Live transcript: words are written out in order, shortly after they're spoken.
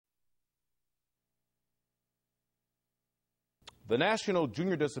The National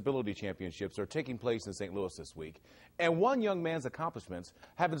Junior Disability Championships are taking place in St. Louis this week, and one young man's accomplishments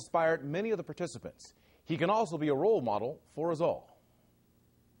have inspired many of the participants. He can also be a role model for us all.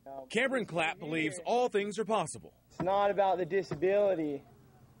 Cameron Clapp believes all things are possible. It's not about the disability.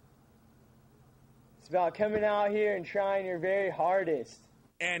 It's about coming out here and trying your very hardest.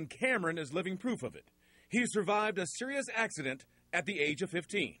 And Cameron is living proof of it. He survived a serious accident at the age of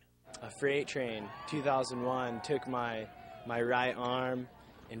 15. A freight train, 2001, took my right arm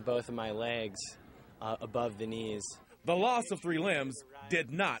and both of my legs above the knees. The loss of 3 limbs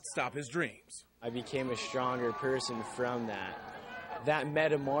did not stop his dreams. I became a stronger person from that. That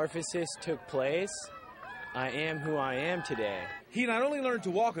metamorphosis took place. I am who I am today. He not only learned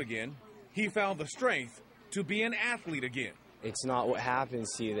to walk again, he found the strength to be an athlete again. It's not what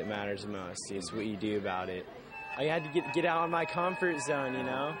happens to you that matters most. It's what you do about it. I had to get out of my comfort zone, you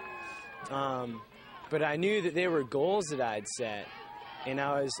know. But I knew that there were goals that I'd set, and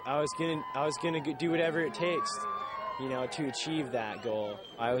I was gonna do whatever it takes, you know, to achieve that goal.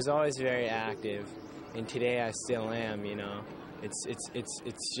 I was always very active, and today I still am. You know, it's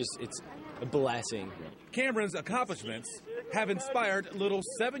a blessing. Cameron's accomplishments have inspired little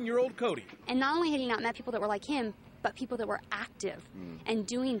 7-year-old Cody. And not only had he not met people that were like him, but people that were active and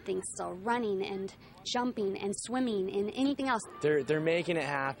doing things still, running and jumping and swimming and anything else. They're making it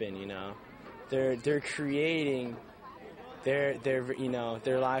happen, you know. They're creating their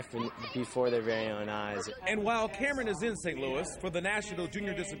life before their very own eyes. And while Cameron is in St. Louis for the National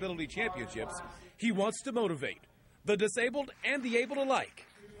Junior Disability Championships, he wants to motivate the disabled and the able alike.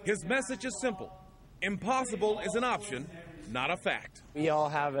 His message is simple: impossible is an option, not a fact. We all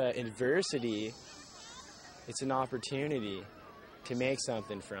have adversity. It's an opportunity to make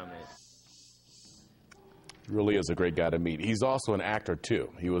something from it. He really is a great guy to meet. He's also an actor, too.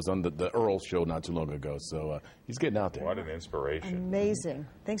 He was on the Earl show not too long ago, so he's getting out there. What an inspiration. Amazing.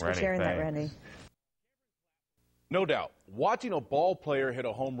 Thanks for sharing that, Randy. No doubt, watching a ball player hit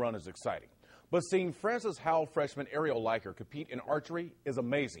a home run is exciting, but seeing Francis Howell freshman Ariel Liker compete in archery is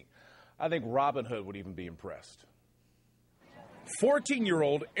amazing. I think Robin Hood would even be impressed.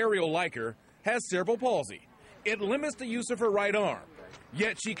 14-year-old Ariel Liker has cerebral palsy. It limits the use of her right arm,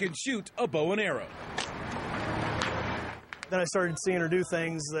 yet she can shoot a bow and arrow. Then I started seeing her do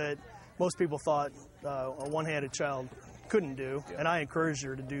things that most people thought a one-handed child couldn't do, and I encouraged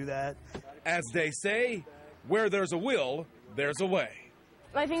her to do that. As they say, where there's a will, there's a way.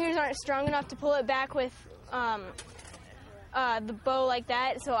 My fingers aren't strong enough to pull it back with the bow like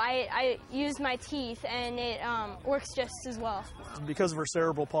that, so I use my teeth, and it works just as well. Because of her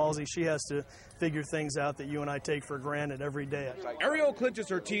cerebral palsy, she has to figure things out that you and I take for granted every day. Ariel clenches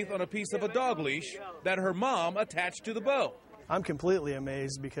her teeth on a piece of a dog leash that her mom attached to the bow. I'm completely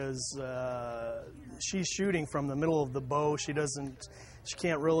amazed because she's shooting from the middle of the bow. She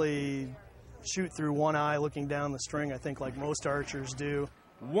can't really shoot through one eye looking down the string, I think, like most archers do.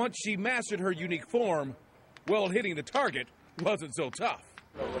 Once she mastered her unique form, well, hitting the target wasn't so tough.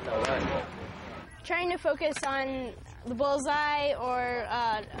 Trying to focus on the bullseye or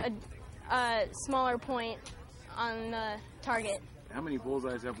a smaller point on the target. How many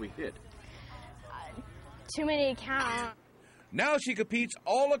bullseyes have we hit? Too many to count. Now she competes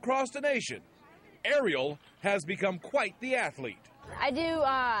all across the nation. Ariel has become quite the athlete. I do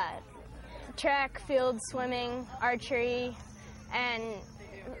track, field, swimming, archery, and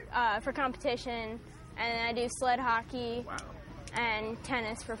for competition. And I do sled hockey and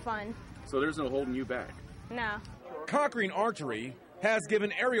tennis for fun. So there's no holding you back? No. Conquering archery has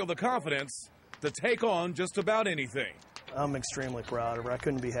given Ariel the confidence to take on just about anything. I'm extremely proud of her. I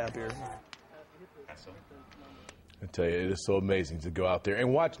couldn't be happier. I tell you, it is so amazing to go out there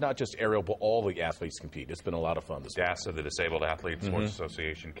and watch not just Ariel, but all the athletes compete. It's been a lot of fun this DASA, the Disabled Athletes Sports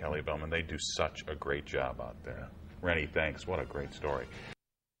Association, Kelly Bowman, they do such a great job out there. Rennie, thanks. What a great story.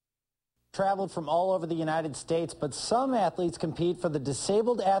 Traveled from all over the United States, but some athletes compete for the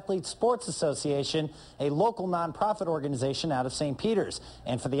Disabled Athletes Sports Association, a local nonprofit organization out of St. Peters.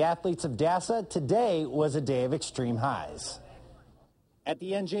 And for the athletes of DASA, today was a day of extreme highs. At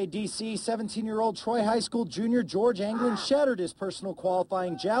the NJDC, 17-year-old Troy High School junior George Anglin shattered his personal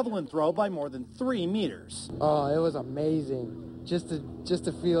qualifying javelin throw by more than 3 meters. Oh, it was amazing. Just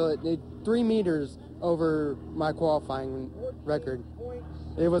to feel it 3 meters over my qualifying record.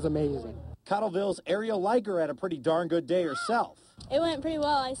 It was amazing. Cottleville's Ariel Liker had a pretty darn good day herself. It went pretty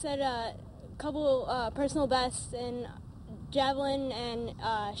well. I set a couple personal bests in javelin and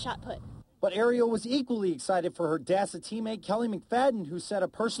shot put. But Ariel was equally excited for her DASA teammate Kelly McFadden, who set a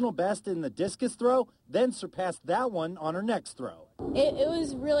personal best in the discus throw, then surpassed that one on her next throw. It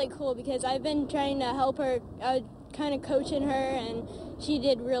was really cool because I've been trying to help her kind of coaching her, and she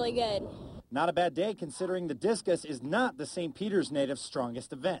did really good. Not a bad day considering the discus is not the St. Peter's native's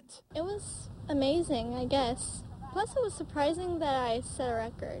strongest event. It was amazing, I guess. Plus, it was surprising that I set a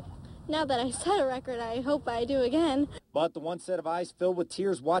record. Now that I set a record, I hope I do again. But the one set of eyes filled with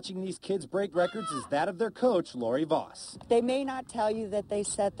tears watching these kids break records is that of their coach, Lori Voss. They may not tell you that they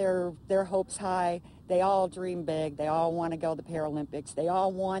set their hopes high. They all dream big. They all want to go to the Paralympics. They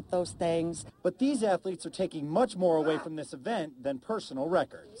all want those things. But these athletes are taking much more away from this event than personal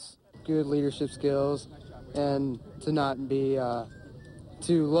records. Good leadership skills and to not be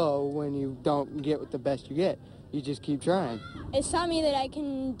too low when you don't get the best you get. You just keep trying. It's taught me that I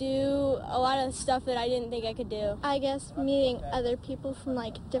can do a lot of stuff that I didn't think I could do. I guess meeting other people from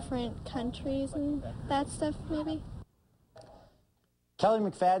like different countries and that stuff maybe. Kelly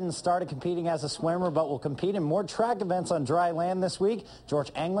McFadden started competing as a swimmer but will compete in more track events on dry land this week.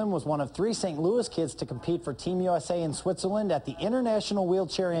 George Anglin was one of 3 St. Louis kids to compete for Team USA in Switzerland at the International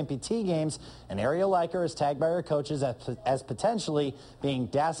Wheelchair Amputee Games, and Ariel Liker is tagged by her coaches as potentially being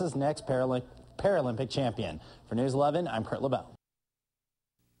DASA's next Paralympic champion. For News 11, I'm Kurt LaBelle.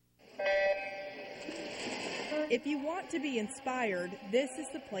 If you want to be inspired, this is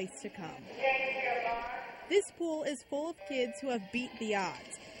the place to come. This pool is full of kids who have beat the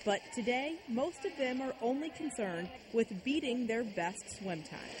odds, but today, most of them are only concerned with beating their best swim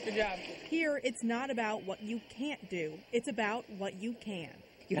time. Good job. Here, it's not about what you can't do, it's about what you can.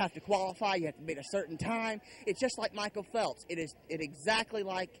 You have to qualify, you have to beat a certain time. It's just like Michael Phelps. It's exactly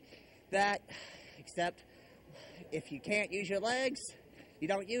like that, except if you can't use your legs, you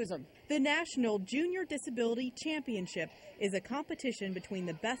don't use them. The National Junior Disability Championship is a competition between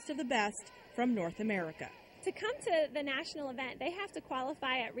the best of the best from North America. To come to the national event, they have to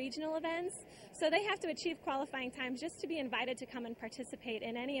qualify at regional events, so they have to achieve qualifying times just to be invited to come and participate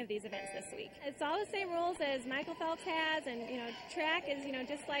in any of these events this week. It's all the same rules as Michael Phelps has, and track is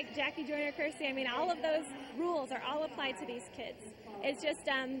just like Jackie Joyner Kersey. I mean, all of those rules are all applied to these kids. It's just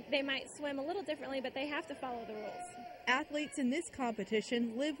they might swim a little differently, but they have to follow the rules. Athletes in this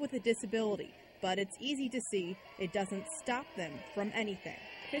competition live with a disability, but it's easy to see it doesn't stop them from anything.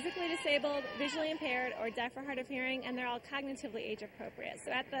 Physically disabled, visually impaired, or deaf or hard of hearing, and they're all cognitively age appropriate.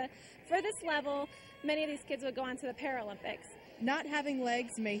 So for this level, many of these kids would go on to the Paralympics. Not having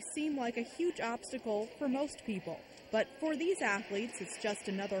legs may seem like a huge obstacle for most people, but for these athletes, it's just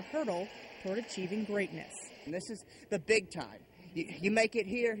another hurdle toward achieving greatness. And this is the big time. You make it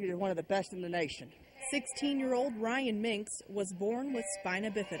here, you're one of the best in the nation. 16-year-old Ryan Minks was born with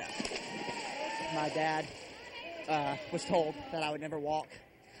spina bifida. My dad was told that I would never walk.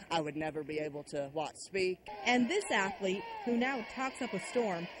 I would never be able to speak. And this athlete, who now talks up a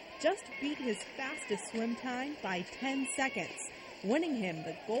storm, just beat his fastest swim time by 10 seconds, winning him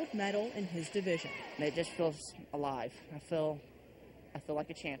the gold medal in his division. And it just feels alive. I feel like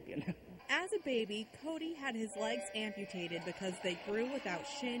a champion. As a baby, Cody had his legs amputated because they grew without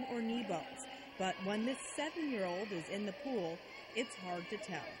shin or knee bones. But when this 7-year-old is in the pool, it's hard to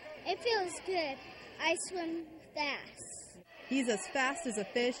tell. It feels good. I swim fast. He's as fast as a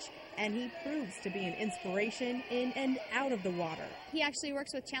fish, and he proves to be an inspiration in and out of the water. He actually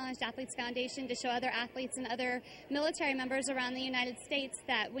works with Challenged Athletes Foundation to show other athletes and other military members around the United States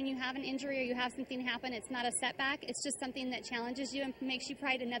that when you have an injury or you have something happen, it's not a setback. It's just something that challenges you and makes you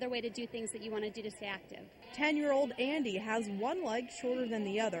pride another way to do things that you want to do to stay active. 10-year-old Andy has one leg shorter than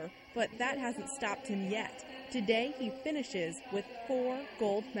the other, but that hasn't stopped him yet. Today, he finishes with 4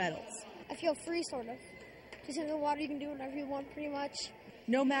 gold medals. I feel free, sort of. Just in the water, you can do whatever you want, pretty much.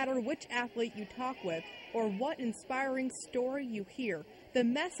 No matter which athlete you talk with or what inspiring story you hear, the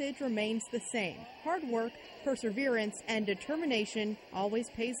message remains the same. Hard work, perseverance, and determination always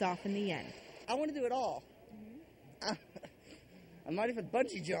pays off in the end. I want to do it all. I might even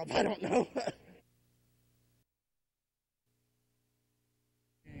bungee jump, I don't know.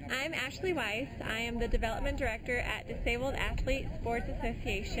 I'm Ashley Weiss. I am the Development Director at Disabled Athlete Sports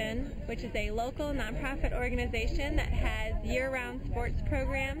Association, which is a local nonprofit organization that has year-round sports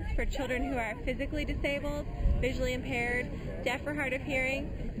programs for children who are physically disabled, visually impaired, deaf or hard of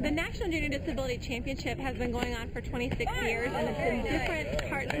hearing. The National Junior Disability Championship has been going on for 26 years, and it's in different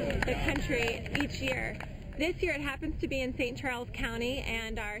parts of the country each year. This year it happens to be in St. Charles County,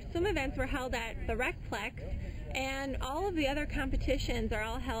 and our swim events were held at the Recplex. And all of the other competitions are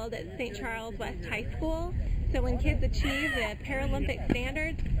all held at St. Charles West High School. So when kids achieve the Paralympic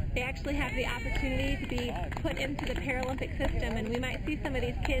standards, they actually have the opportunity to be put into the Paralympic system. And we might see some of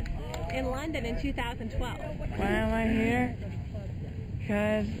these kids in London in 2012. Why am I here?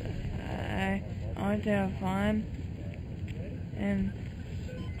 Because I want to have fun and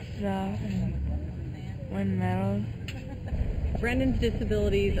stuff. win medals. Brendan's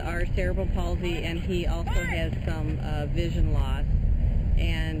disabilities are cerebral palsy, and he also has some vision loss.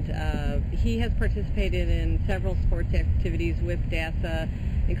 And he has participated in several sports activities with DASA,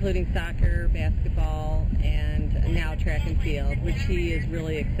 including soccer, basketball, and now track and field, which he is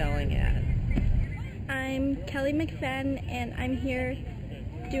really excelling at. I'm Kelly McFadden, and I'm here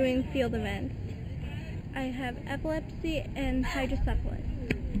doing field events. I have epilepsy and hydrocephalus.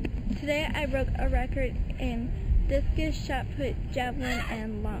 Today I broke a record in discus, shot put, javelin,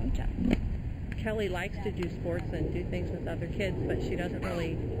 and long jump. Kelly likes to do sports and do things with other kids, but she doesn't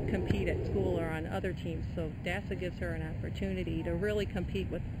really compete at school or on other teams, so DASA gives her an opportunity to really compete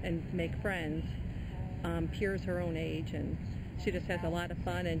with and make friends, peers her own age, and she just has a lot of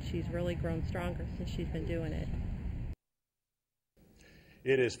fun, and she's really grown stronger since she's been doing it.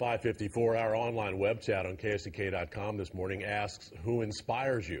 It is 5:54. Our online web chat on KSDK.com this morning asks, who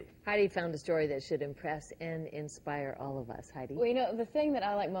inspires you? Heidi found a story that should impress and inspire all of us. Heidi? Well, you know, the thing that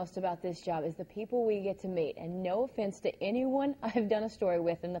I like most about this job is the people we get to meet. And no offense to anyone I've done a story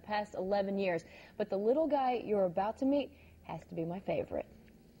with in the past 11 years, but the little guy you're about to meet has to be my favorite.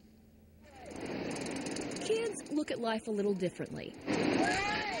 Kids look at life a little differently.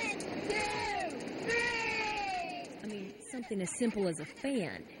 Something as simple as a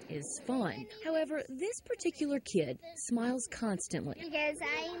fan is fun. However, this particular kid smiles constantly. Because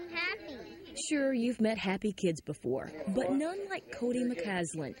I'm happy. Sure, you've met happy kids before, but none like Cody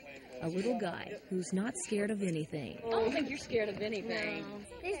McCaslin, a little guy who's not scared of anything. I don't think you're scared of anything.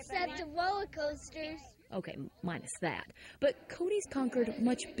 No. Except the roller coasters. Okay, minus that. But Cody's conquered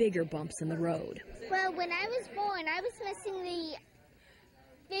much bigger bumps in the road. Well, when I was born, I was missing the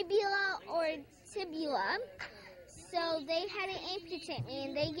fibula or tibula. So they had to amputate me,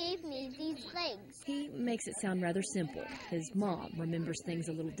 and they gave me these legs. He makes it sound rather simple. His mom remembers things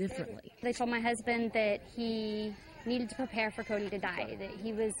a little differently. They told my husband that he needed to prepare for Cody to die, that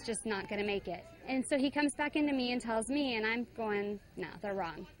he was just not going to make it. And so he comes back into me and tells me, and I'm going, no, they're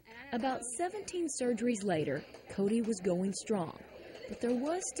wrong. About 17 surgeries later, Cody was going strong, but there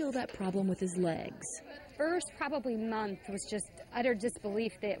was still that problem with his legs. First probably month was just utter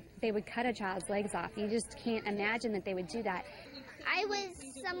disbelief that they would cut a child's legs off. You just can't imagine that they would do that. I was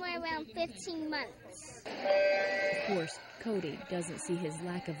somewhere around 15 months. Of course, Cody doesn't see his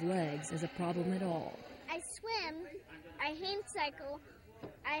lack of legs as a problem at all. I swim, I hand cycle,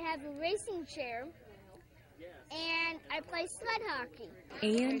 I have a racing chair, and I play sled hockey.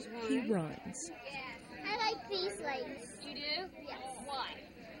 And he runs. I like these legs. You do? Yes. Why?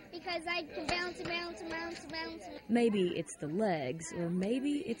 Because I can bounce and bounce and bounce and bounce. Maybe it's the legs, or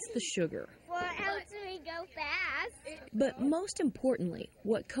maybe it's the sugar. Well, it helps me go fast. But most importantly,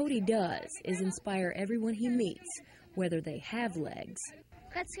 what Cody does is inspire everyone he meets, whether they have legs.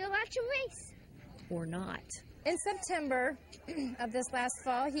 Let's go watch a race. Or not. In September of this last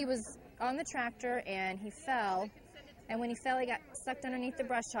fall, he was on the tractor and he fell. And when he fell, he got sucked underneath the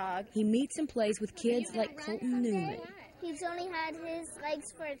brush hog. He meets and plays with kids like Colton Newman. He's only had his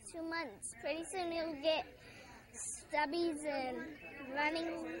legs for 2 months. Pretty soon he'll get stubbies and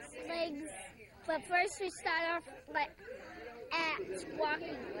running legs. But first we start off at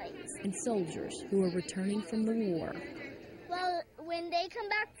walking legs. And soldiers who are returning from the war. Well, when they come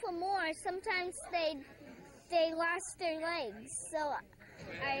back for more, sometimes they lost their legs. So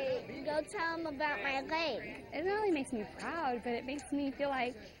I go tell them about my leg. It not only makes me proud, but it makes me feel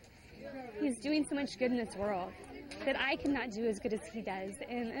like he's doing so much good in this world that I cannot do as good as he does,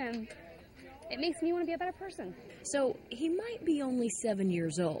 and it makes me want to be a better person. So he might be only 7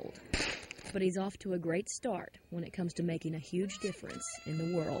 years old, but he's off to a great start when it comes to making a huge difference in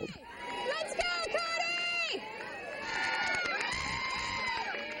the world. Let's go, Cody!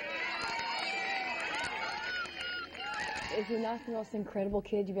 Is he not the most incredible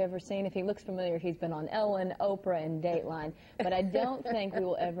kid you've ever seen? If he looks familiar, he's been on Ellen, Oprah, and Dateline, but I don't think we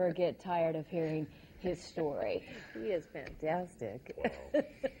will ever get tired of hearing his story. He is fantastic.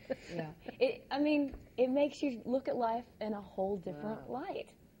 Yeah. It makes you look at life in a whole different light.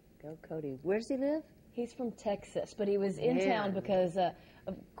 Go Cody. Where does he live? He's from Texas, but he was in town because,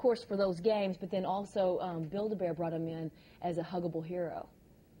 of course, for those games, but then also Build-A-Bear brought him in as a huggable hero.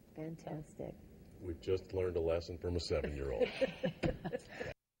 Fantastic. We've just learned a lesson from a 7-year-old.